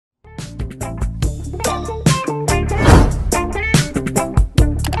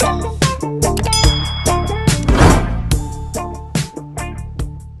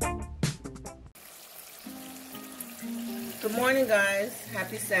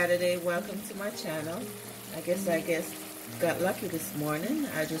Happy Saturday. Welcome to my channel. I guess got lucky this morning.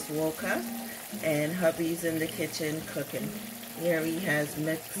 I just woke up and hubby's in the kitchen cooking. Here he has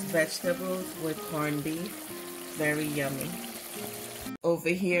mixed vegetables with corned beef. Very yummy. Over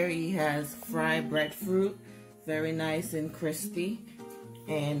here he has fried breadfruit. Very nice and crispy.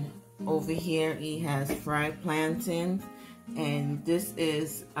 And over here he has fried plantain. And this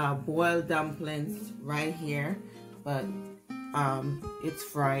is boiled dumplings right here. But it's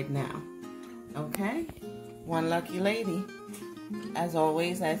fried now. Okay, one lucky lady. As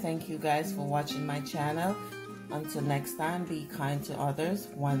always, I thank you guys for watching my channel. Until next time, be kind to others.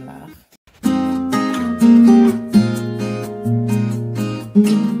 One love.